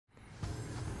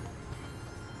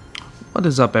What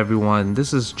is up, everyone?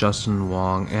 This is Justin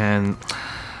Wong, and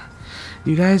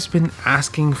you guys been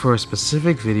asking for a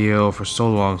specific video for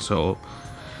so long. So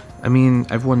I mean,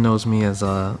 everyone knows me as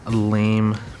a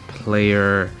lame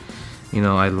player. You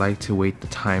know, I like to wait the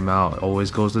time out.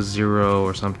 Always goes to 0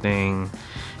 or something,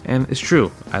 and it's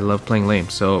true, I love playing lame.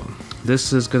 So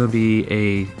this is gonna be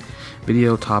a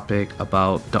video topic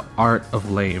about the art of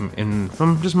lame and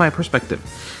from just my perspective.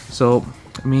 So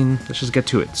I mean, let's just get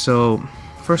to it. So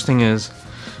first thing is,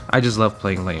 I just love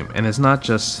playing lame, and it's not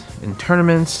just in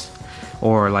tournaments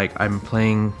or like I'm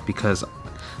playing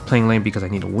lame because I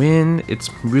need to win. It's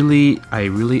really, I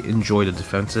really enjoy the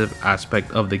defensive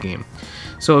aspect of the game.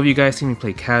 So if you guys see me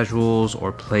play casuals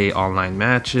or play online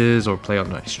matches or play on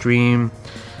my stream,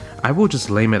 I will just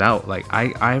lame it out. Like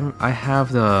I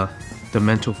have the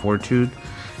mental fortitude,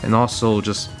 and also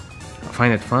just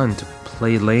find it fun to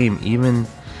play lame even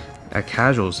at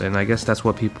casuals. And I guess that's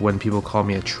what when people call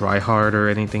me a tryhard or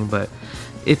anything, but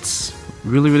it's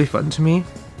really fun to me,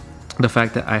 the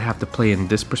fact that I have to play in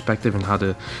this perspective and how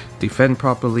to defend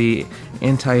properly,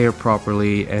 anti-air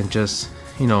properly, and just,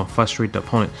 you know, frustrate the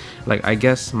opponent. Like, I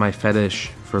guess my fetish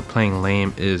for playing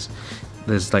lame is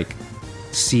like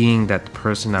seeing that the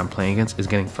person I'm playing against is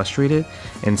getting frustrated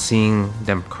and seeing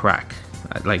them crack.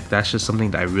 Like, that's just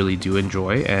something that I really do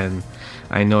enjoy. And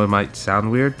I know it might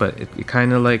sound weird, but it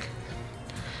kind of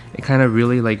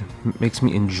really like makes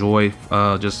me enjoy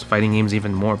just fighting games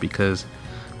even more, because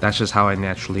that's just how I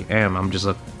naturally am. I'm just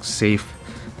a safe,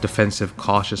 defensive,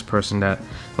 cautious person that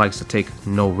likes to take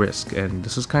no risk, and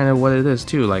this is kind of what it is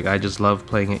too. Like, I just love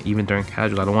playing it even during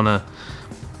casual. I don't want to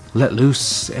let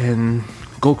loose and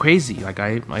go crazy. Like,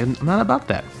 I'm not about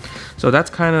that. So that's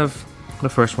kind of the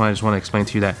first one. I just want to explain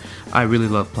to you that I really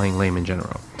love playing lame in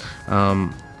general.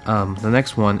 The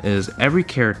next one is, every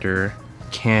character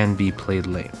can be played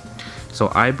lame.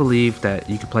 So I believe that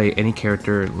you can play any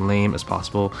character lame as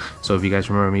possible. So if you guys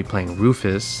remember me playing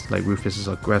Rufus, like Rufus is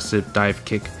aggressive, dive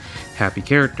kick, happy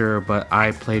character, but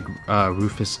I played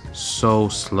Rufus so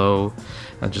slow,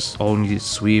 just only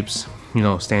sweeps, you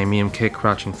know, standing medium kick,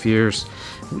 crouching fierce,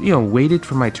 you know, waited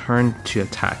for my turn to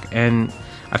attack. And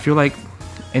I feel like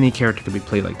any character could be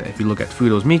played like that. If you look at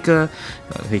Fudo's Mika,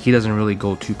 he doesn't really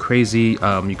go too crazy.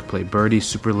 You could play Birdie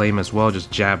super lame as well,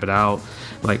 just jab it out.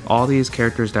 Like, all these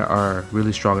characters that are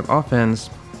really strong in offense,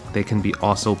 they can be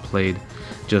also played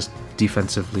just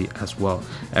defensively as well.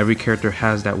 Every character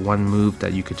has that one move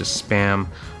that you could just spam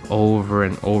over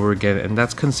and over again, and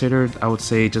that's considered, I would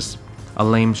say, just a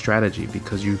lame strategy,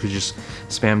 because you could just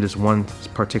spam this one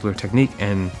particular technique,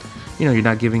 and you know, you're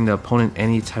not giving the opponent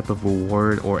any type of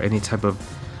reward or any type of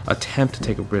attempt to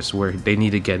take a risk where they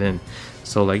need to get in.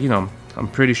 So, like, you know, I'm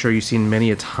pretty sure you've seen many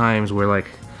a times where, like,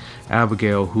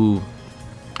 Abigail, who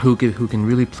can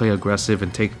really play aggressive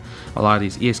and take a lot of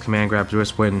these EX command grabs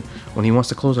risk, when he wants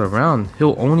to close it around,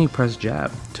 he'll only press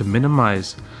jab to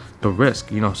minimize the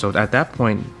risk, you know. So at that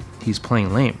point, he's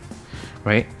playing lame,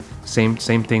 right? Same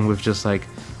thing with just like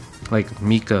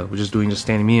Mika, which is doing just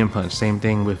standing medium punch. Same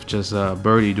thing with just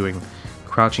Birdie doing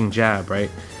crouching jab, right?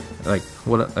 Like,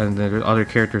 and there are other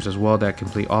characters as well that can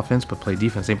play offense but play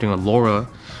defense. Same thing with Laura,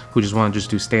 who just want to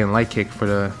just do stand light kick for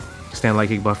the stand light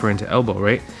kick buffer into elbow,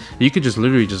 right? You could just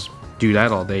literally just do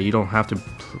that all day. You don't have to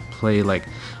play like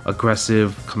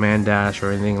aggressive command dash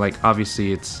or anything. Like,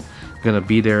 obviously it's gonna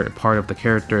be there, part of the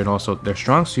character and also their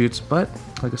strong suits, but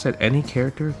like I said, any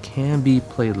character can be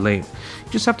played lame.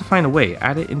 You just have to find a way,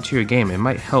 add it into your game. It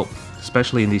might help,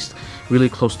 especially in these really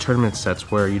close tournament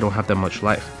sets where you don't have that much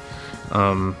life.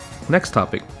 Next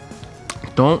topic,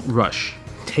 don't rush.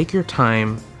 Take your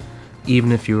time,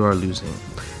 even if you are losing.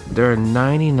 There are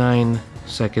 99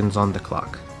 seconds on the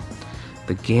clock.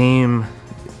 The game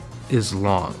is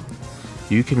long.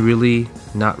 You can really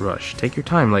not rush. Take your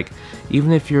time. Like,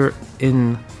 even if you're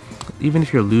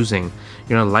losing,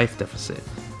 you're in a life deficit,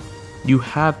 you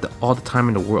have all the time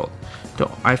in the world.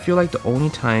 I feel like the only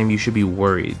time you should be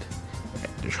worried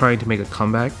trying to make a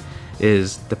comeback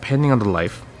is depending on the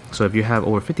life. So if you have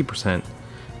over 50%,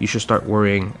 you should start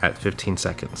worrying at 15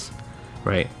 seconds,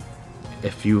 right?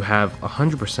 If you have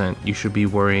 100%, you should be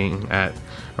worrying at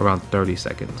around 30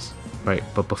 seconds, right?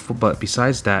 But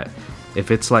besides that,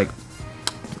 if it's like,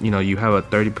 you know, you have a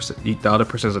 30%, the other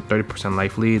person has a 30%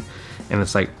 life lead, and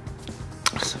it's like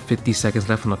 50 seconds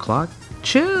left on the clock,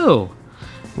 chill,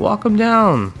 walk them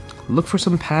down, look for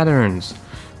some patterns,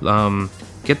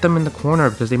 get them in the corner,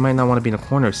 because they might not want to be in the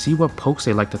corner. See what pokes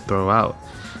they like to throw out,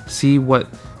 see what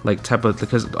like type of,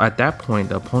 because at that point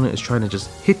the opponent is trying to just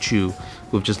hit you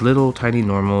with just little tiny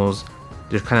normals.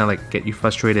 They're kind of like get you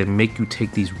frustrated and make you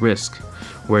take these risks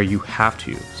where you have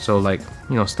to. So, like,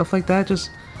 you know, stuff like that,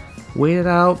 just wait it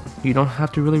out. You don't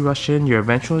have to really rush in. You're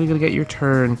eventually gonna get your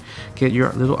turn, get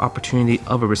your little opportunity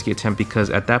of a risky attempt, because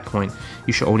at that point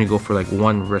you should only go for like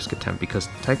one risk attempt, because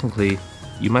technically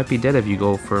you might be dead if you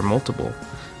go for multiple,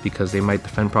 because they might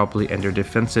defend properly and their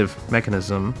defensive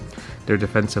mechanism, their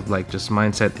defensive like just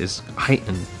mindset is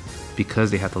heightened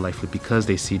because they have the life lead, because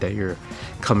they see that you're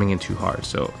coming in too hard.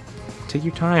 So take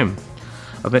your time.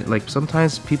 A bit like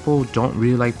sometimes people don't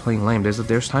really like playing lame.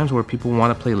 There's times where people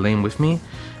want to play lame with me,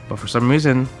 but for some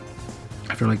reason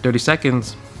after like 30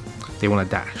 seconds they want to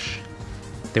dash,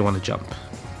 they want to jump,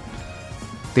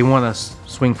 they want to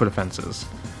swing for the fences,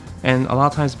 and a lot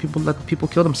of times people let people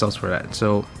kill themselves for that.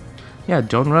 So yeah,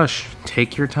 don't rush,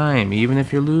 take your time. Even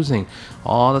if you're losing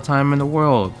all the time in the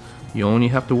world, you only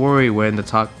have to worry when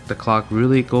the clock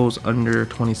really goes under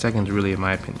 20 seconds, really, in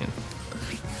my opinion.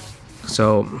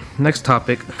 So next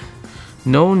topic,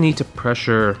 no need to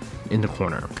pressure in the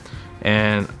corner.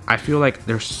 And I feel like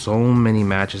there's so many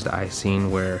matches that I've seen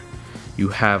where you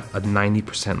have a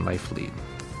 90% life lead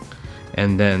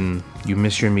and then you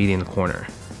miss your meaty in the corner,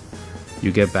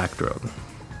 you get backthrown.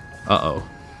 I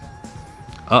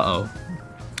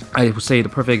would say the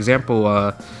perfect example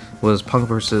was Punk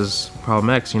versus Problem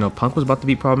X. You know, Punk was about to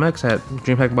beat Problem X at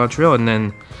DreamHack Montreal, and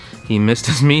then he missed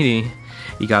his meaty.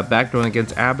 He got backthrown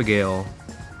against Abigail.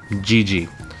 GG.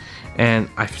 And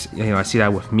I see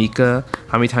that with Mika.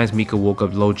 How many times Mika woke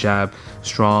up low jab,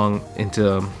 strong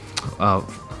into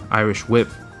Irish whip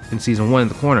in season 1 in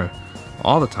the corner,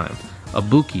 all the time.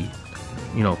 Ibuki,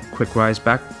 you know, quick rise,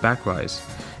 back rise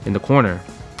in the corner.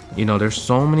 You know, there's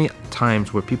so many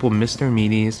times where people miss their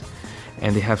meaties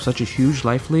and they have such a huge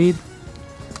life lead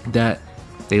that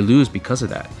they lose because of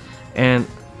that. And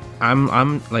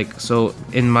I'm like, so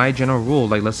in my general rule,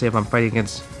 like let's say if I'm fighting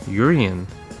against Urian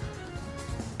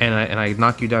and I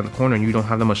knock you down the corner and you don't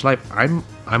have that much life,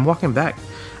 I'm walking back.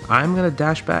 I'm gonna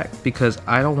dash back because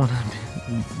I don't want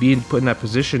to be put in that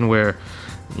position where,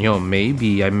 you know,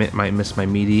 maybe I might miss my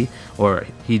meaty, or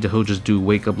he'll just do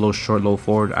wake up low short low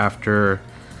forward after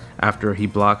he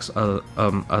blocks an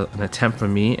attempt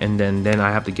from me, and then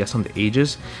I have to guess on the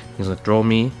ages. He's gonna throw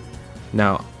me.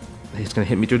 Now he's gonna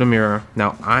hit me through the mirror.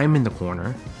 Now I'm in the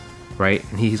corner, right?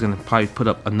 And he's gonna probably put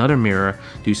up another mirror,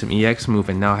 do some EX move,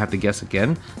 and now I have to guess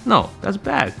again. No, that's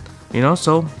bad. You know,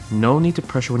 so no need to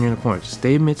pressure when you're in the corner. Just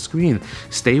stay mid-screen.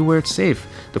 Stay where it's safe.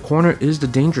 The corner is the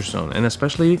danger zone, and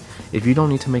especially if you don't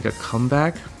need to make a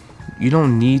comeback, you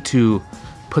don't need to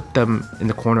put them in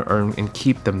the corner and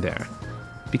keep them there,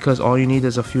 because all you need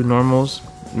is a few normals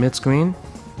mid-screen,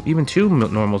 even 2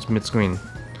 normals mid-screen.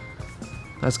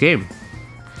 That's game,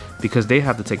 because they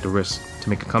have to take the risk to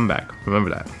make a comeback. Remember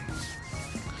that.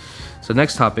 So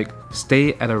next topic,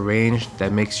 stay at a range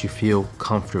that makes you feel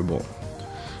comfortable.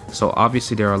 So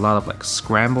obviously there are a lot of like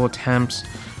scramble attempts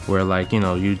where, like, you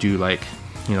know, you do like,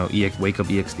 you know, wake up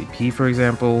EXDP for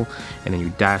example, and then you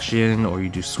dash in, or you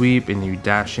do sweep and you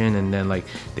dash in, and then like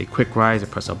they quick rise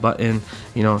and press a button.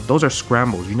 You know, those are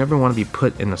scrambles. You never want to be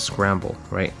put in a scramble,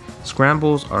 right?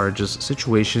 Scrambles are just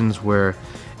situations where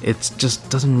it just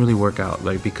doesn't really work out,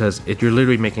 like, because you're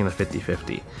literally making a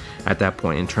 50-50 at that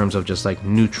point in terms of just like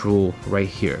neutral right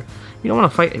here. You don't want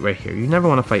to fight right here. You never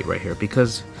want to fight right here,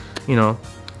 because, you know,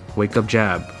 wake up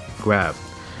jab, grab,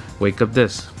 wake up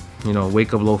this, you know,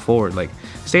 wake up low forward. Like,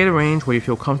 stay at a range where you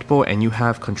feel comfortable and you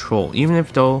have control, even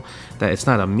if though that it's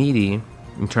not a meaty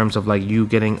in terms of like you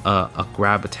getting a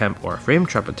grab attempt or a frame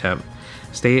trap attempt.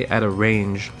 Stay at a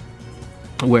range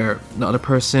where the other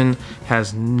person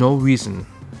has no reason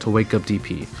to wake up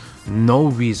DP, no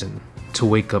reason to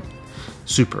wake up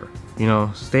super. You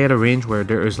know, stay at a range where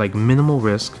there is like minimal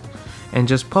risk and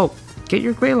just poke, get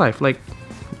your gray life. Like,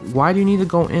 why do you need to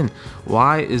go in?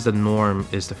 Why is the norm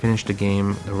is to finish the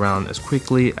game, the round, as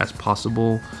quickly as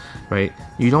possible, right?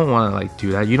 You don't want to like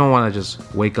do that. You don't want to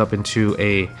just wake up into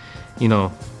a, you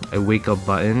know, a wake up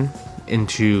button,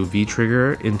 into V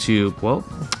trigger, into, well,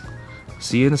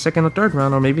 see you in the second or third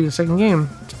round, or maybe the second game,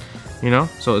 you know?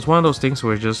 So it's one of those things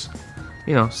where just,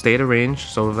 you know, stay at a range.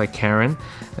 So like Karen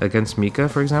against Mika,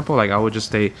 for example, like I would just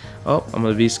stay, oh, I'm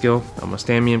gonna V skill, I'm gonna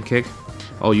stand medium kick.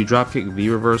 Oh, you drop kick, V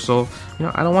reversal. You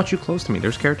know, I don't want you close to me.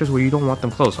 There's characters where you don't want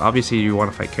them close. Obviously, you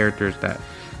want to fight characters that,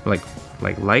 like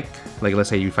let's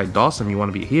say you fight Dawson, you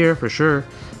want to be here for sure.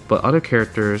 But other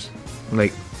characters,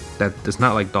 like that is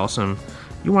not like Dawson,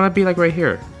 you want to be like right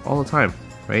here all the time,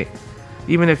 right?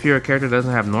 Even if your character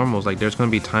doesn't have normals, like there's going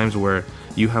to be times where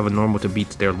you have a normal to beat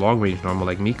their long range normal,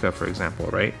 like Mika, for example,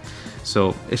 right?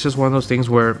 So it's just one of those things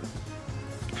where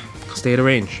stay at a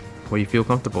range where you feel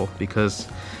comfortable, because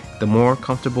the more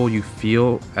comfortable you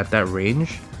feel at that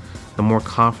range, the more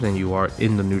confident you are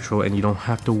in the neutral, and you don't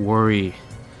have to worry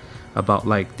about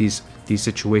like these these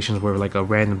situations where like a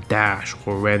random dash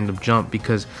or random jump,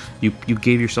 because you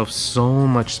gave yourself so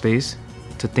much space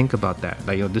to think about that.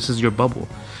 Like, this is your bubble,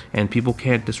 and people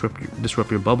can't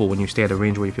disrupt your bubble when you stay at a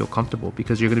range where you feel comfortable,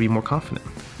 because you're going to be more confident.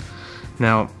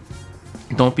 Now,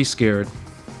 don't be scared.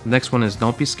 Next one is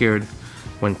don't be scared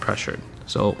when pressured.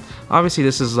 So obviously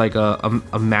this is like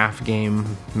a math game,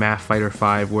 Math Fighter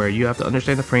 5, where you have to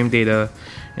understand the frame data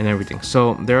and everything.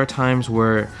 So there are times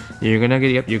where you're gonna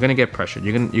get pressured.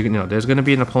 There's gonna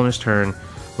be an opponent's turn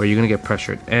where you're gonna get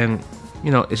pressured, and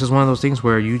it's just one of those things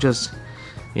where you just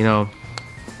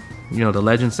the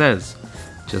legend says,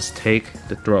 just take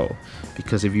the throw,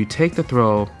 because if you take the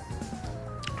throw,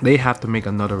 they have to make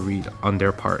another read on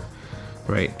their part,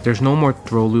 right? There's no more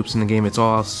throw loops in the game. It's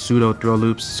all pseudo throw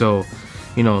loops. So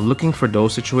looking for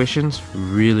those situations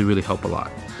really help a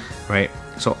lot, right?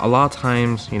 So a lot of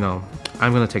times,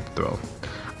 I'm gonna take the throw.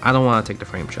 I don't want to take the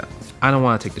frame shot. I don't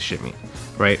want to take the shimmy,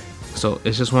 right? So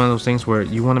it's just one of those things where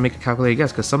you want to make a calculated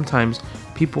guess, because sometimes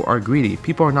people are greedy.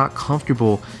 People are not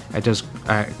comfortable at just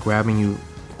grabbing you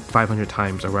 500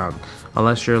 times around,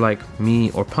 unless you're like me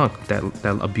or Punk that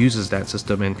abuses that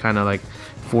system and kind of like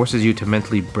forces you to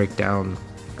mentally break down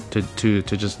to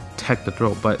just tech the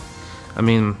throw. But I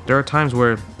mean, there are times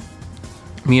where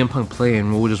me and Punk play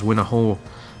and we'll just win a whole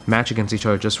match against each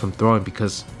other just from throwing,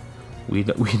 because we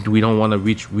don't want to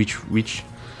reach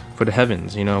for the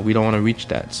heavens. We don't want to reach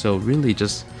that. So really,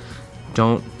 just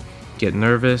don't get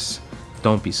nervous.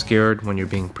 Don't be scared when you're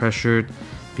being pressured,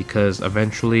 because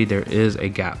eventually there is a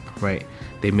gap, right?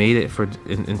 They made it for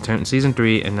in season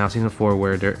 3 and now season 4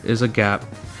 where there is a gap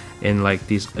in like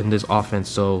in this offense.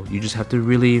 So you just have to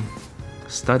really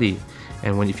study.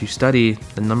 And if you study,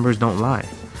 the numbers don't lie.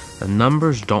 The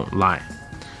numbers don't lie,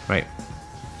 right?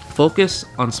 Focus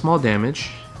on small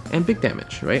damage and big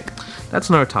damage, right? That's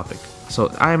another topic. So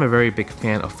I am a very big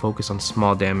fan of focus on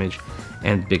small damage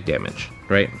and big damage,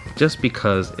 right? Just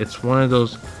because it's one of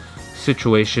those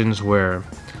situations where,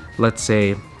 let's say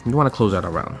you want to close out a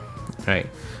round, right?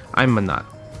 I'm a nut,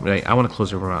 right? I want to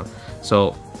close it around.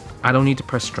 So I don't need to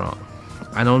press strong.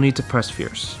 I don't need to press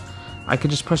fierce. I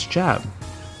could just press jab,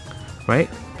 right?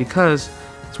 Because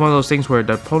it's one of those things where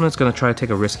the opponent's going to try to take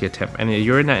a risky attempt, and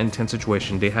you're in that intense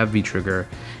situation. They have V-trigger,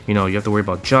 you have to worry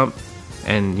about jump,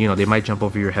 and they might jump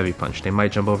over your heavy punch, they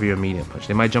might jump over your medium punch,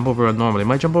 they might jump over a normal, they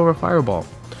might jump over a fireball,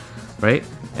 right?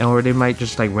 Or they might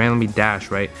just like randomly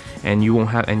dash, right? And you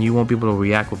won't be able to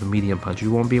react with a medium punch.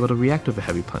 You won't be able to react with a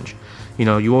heavy punch. You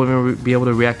won't even be able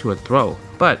to react to a throw.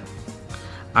 But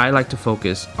I like to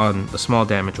focus on the small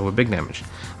damage over big damage.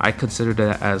 I consider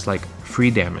that as like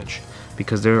free damage,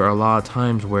 because there are a lot of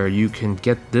times where you can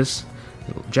get this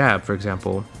jab, for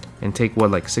example, and take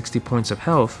like 60 points of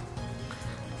health,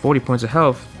 40 points of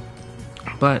health,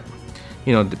 but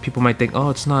the people might think, oh,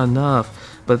 it's not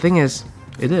enough. But the thing is,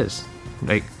 it is.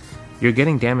 Like, you're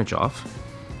getting damage off,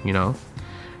 you're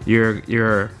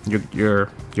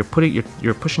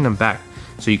pushing them back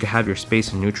so you can have your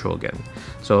space in neutral again.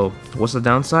 So what's the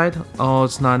downside? Oh,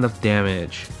 it's not enough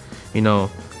damage,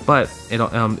 but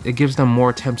it gives them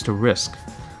more attempts to risk.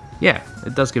 Yeah,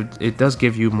 it does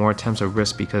give you more attempts of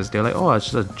risk, because they're like, oh,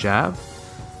 it's just a jab,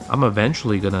 I'm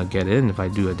eventually gonna get in if I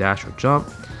do a dash or jump.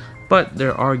 But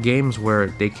there are games where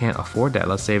they can't afford that.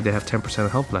 Let's say if they have 10%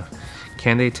 of health left,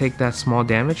 can they take that small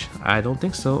damage? I don't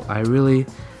think so. I really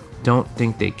don't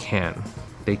think they can.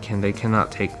 They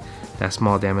cannot take that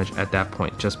small damage at that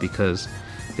point, just because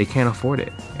they can't afford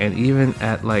it. And even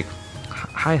at like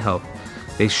high health,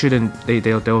 they shouldn't.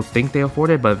 They'll think they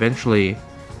afford it, but eventually,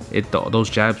 those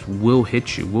jabs will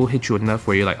hit you. Will hit you enough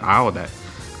where you're like, ow, that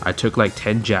I took like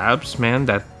 10 jabs, man.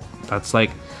 That's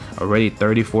like already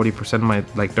 30-40% of my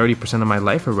 30% of my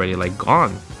life already like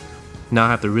gone. Now I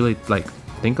have to really like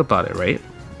think about it, right?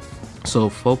 So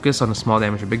focus on the small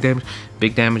damage or big damage.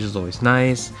 Big damage is always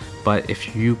nice, but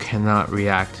if you cannot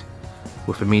react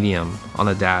with a medium on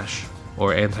a dash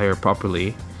or anti-air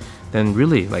properly, then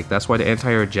really, like, that's why the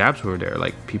anti-air jabs were there.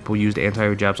 Like, people used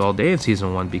anti-air jabs all day in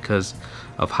season 1 because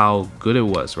of how good it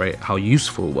was, right? How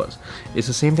useful it was. It's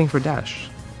the same thing for dash.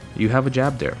 You have a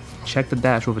jab there. Check the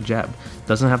dash with a jab.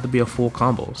 Doesn't have to be a full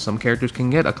combo. Some characters can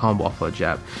get a combo off of a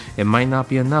jab. It might not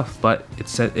be enough, but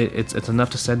it's enough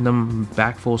to send them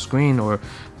back full screen or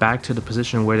back to the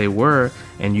position where they were,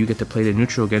 and you get to play the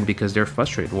neutral again because they're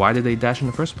frustrated. Why did they dash in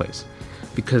the first place?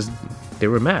 Because they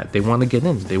were mad. They want to get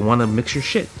in. They want to mix your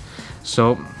shit.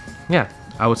 So yeah,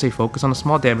 I would say focus on the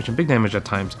small damage and big damage at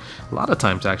times. A lot of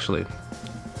times, actually.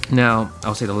 Now, I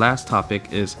would say the last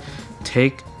topic is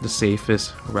take the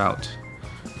safest route.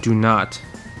 Do not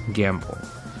gamble,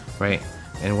 right?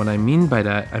 And what I mean by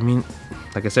that, I mean,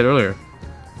 like I said earlier,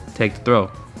 take the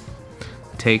throw.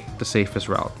 take the safest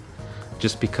route.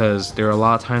 Just because there are a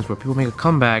lot of times where people make a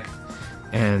comeback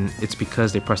and it's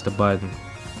because they press the button.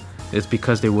 It's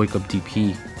because they wake up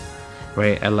DP,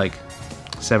 right? At like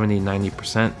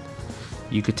 70-90%.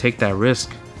 You could take that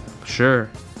risk, sure,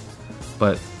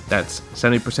 but that's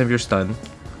 70% of your stun,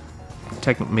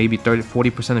 maybe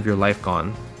 30-40% of your life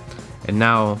gone, and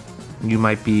now you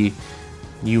might be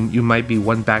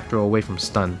one back throw away from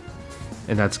stun,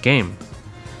 and that's game.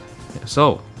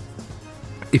 So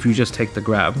if you just take the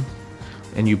grab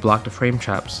and you block the frame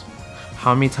traps,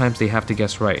 how many times they have to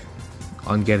guess right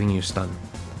on getting you stunned,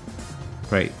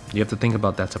 right? You have to think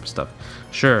about that type of stuff.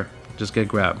 Sure, just get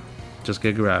grab,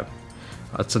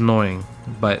 it's annoying,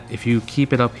 but if you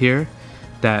keep it up here,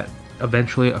 that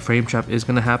eventually a frame trap is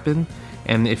going to happen,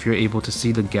 and if you're able to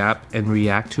see the gap and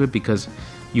react to it, because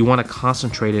you want to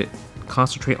concentrate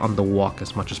on the walk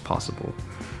as much as possible,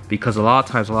 because a lot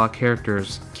of times a lot of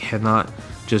characters cannot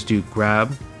just do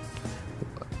grab,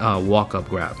 walk up,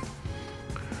 grab.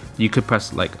 You could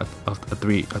press like a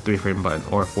 3 frame button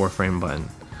or a 4 frame button,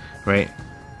 right?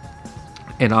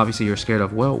 And obviously you're scared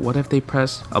of, well, what if they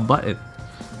press a button,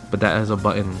 but that is a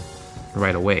button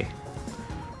right away,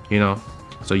 you know?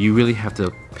 So you really have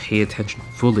to pay attention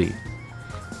fully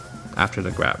after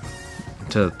the grab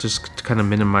to just kind of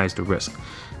minimize the risk.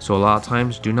 So a lot of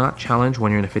times, do not challenge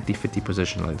when you're in a 50-50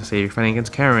 position. Like to say you're fighting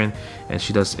against Karen and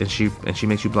she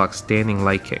makes you block standing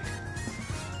light kick.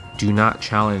 Do not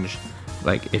challenge,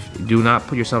 do not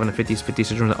put yourself in a 50-50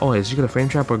 situation. Like, oh, is she gonna frame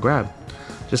trap or grab?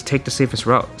 Just take the safest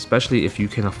route, especially if you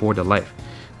can afford the life.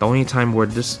 The only time where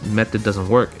this method doesn't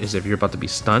work is if you're about to be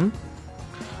stunned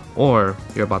or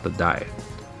you're about to die,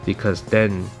 because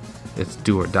then it's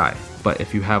do or die. But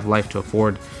if you have life to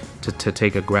afford to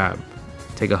take a grab,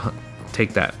 take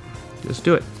that, just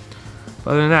do it.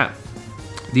 But other than that,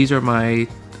 these are my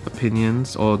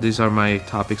opinions, or these are my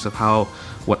topics of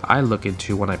what I look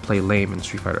into when I play lame in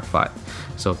Street Fighter V.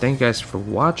 So thank you guys for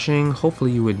watching.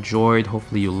 Hopefully you enjoyed,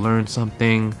 hopefully you learned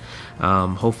something,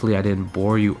 hopefully I didn't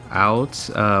bore you out.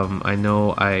 I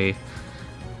know I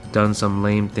done some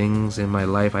lame things in my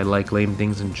life. I like lame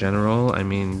things in general. I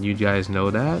mean, you guys know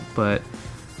that, but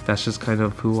that's just kind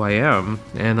of who I am.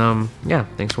 And yeah,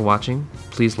 thanks for watching.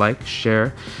 Please like,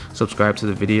 share, subscribe to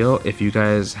the video. If you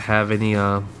guys have any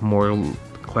more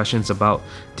questions about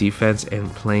defense and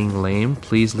playing lame,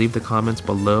 please leave the comments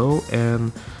below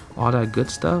and all that good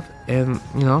stuff. And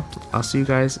you know, I'll see you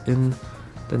guys in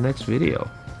the next video.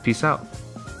 Peace out.